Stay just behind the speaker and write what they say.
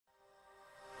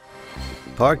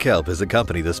ParkHelp is a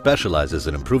company that specializes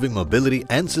in improving mobility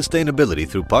and sustainability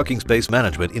through parking space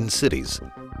management in cities.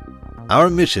 Our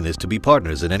mission is to be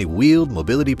partners in any wheeled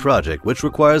mobility project which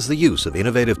requires the use of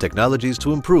innovative technologies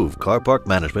to improve car park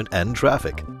management and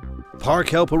traffic.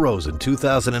 ParkHelp arose in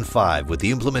 2005 with the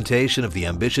implementation of the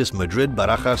ambitious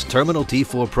Madrid-Barajas Terminal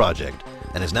T4 project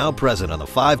and is now present on the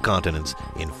 5 continents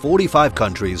in 45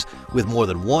 countries with more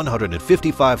than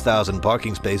 155,000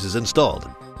 parking spaces installed.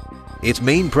 Its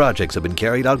main projects have been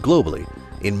carried out globally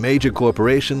in major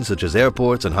corporations such as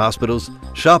airports and hospitals,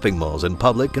 shopping malls, and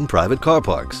public and private car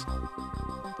parks.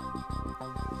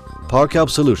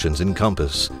 ParkHelp Solutions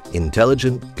encompass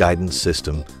intelligent guidance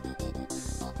system,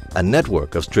 a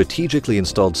network of strategically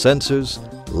installed sensors,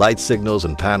 light signals,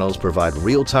 and panels provide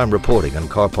real-time reporting on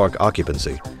car park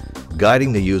occupancy,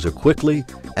 guiding the user quickly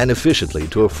and efficiently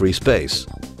to a free space.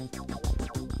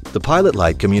 The pilot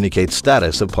light communicates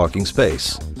status of parking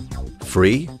space: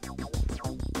 free,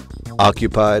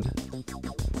 occupied,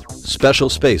 special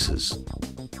spaces.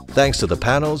 Thanks to the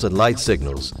panels and light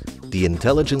signals, the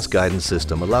intelligence guidance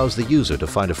system allows the user to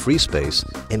find a free space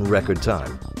in record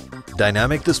time.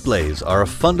 Dynamic displays are a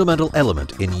fundamental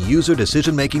element in user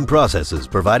decision-making processes,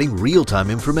 providing real-time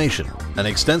information. An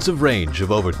extensive range of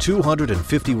over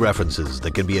 250 references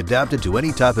that can be adapted to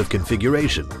any type of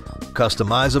configuration,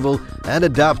 customizable and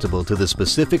adaptable to the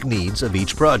specific needs of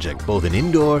each project, both in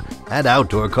indoor and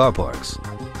outdoor car parks.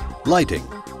 Lighting.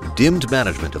 Dimmed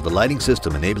management of the lighting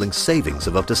system enabling savings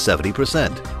of up to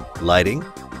 70%. Lighting.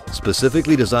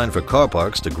 Specifically designed for car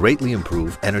parks to greatly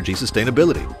improve energy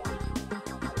sustainability.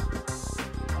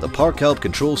 The ParkHelp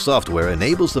control software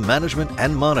enables the management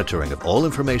and monitoring of all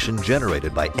information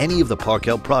generated by any of the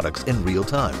ParkHelp products in real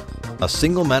time. A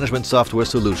single management software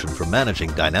solution for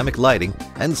managing dynamic lighting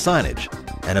and signage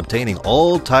and obtaining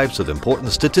all types of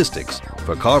important statistics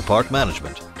for car park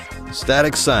management.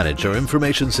 Static signage are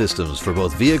information systems for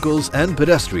both vehicles and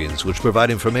pedestrians which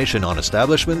provide information on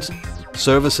establishments,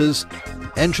 services,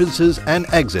 entrances and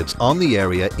exits on the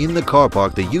area in the car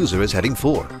park the user is heading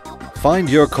for. Find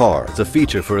Your Car is a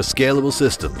feature for a scalable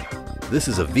system. This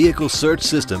is a vehicle search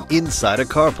system inside a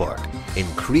car park.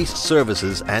 Increased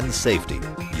services and safety.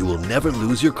 You will never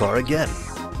lose your car again.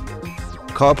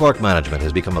 Car park management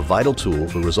has become a vital tool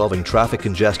for resolving traffic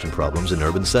congestion problems in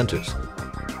urban centers.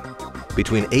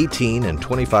 Between 18 and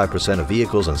 25% of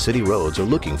vehicles on city roads are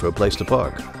looking for a place to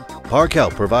park.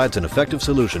 ParkHelp provides an effective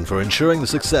solution for ensuring the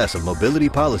success of mobility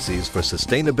policies for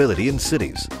sustainability in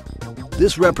cities.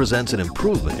 This represents an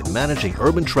improvement in managing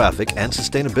urban traffic and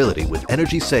sustainability with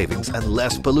energy savings and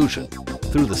less pollution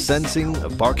through the sensing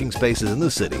of parking spaces in the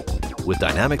city with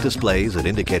dynamic displays that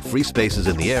indicate free spaces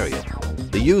in the area.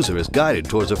 The user is guided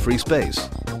towards a free space.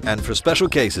 And for special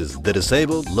cases, the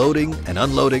disabled, loading and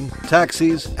unloading,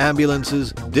 taxis,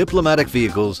 ambulances, diplomatic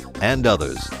vehicles, and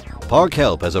others.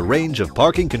 ParkHelp has a range of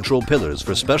parking control pillars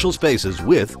for special spaces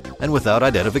with and without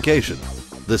identification.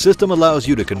 The system allows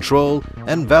you to control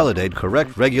and validate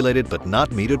correct regulated but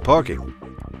not metered parking.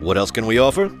 What else can we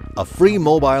offer? A free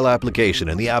mobile application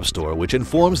in the App Store which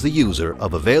informs the user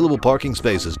of available parking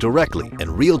spaces directly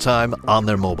in real time on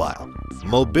their mobile.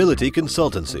 Mobility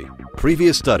consultancy.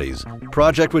 Previous studies,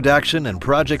 project redaction and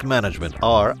project management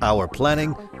are our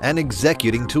planning and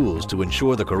executing tools to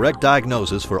ensure the correct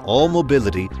diagnosis for all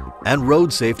mobility and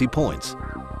road safety points,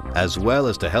 as well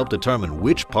as to help determine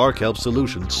which ParkHelp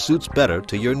solution suits better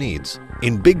to your needs.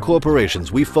 In big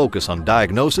corporations, we focus on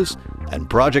diagnosis and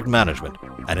project management,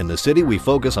 and in the city, we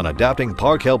focus on adapting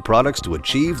ParkHelp products to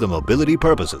achieve the mobility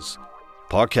purposes.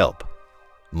 ParkHelp.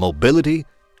 Mobility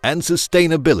and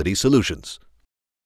sustainability solutions.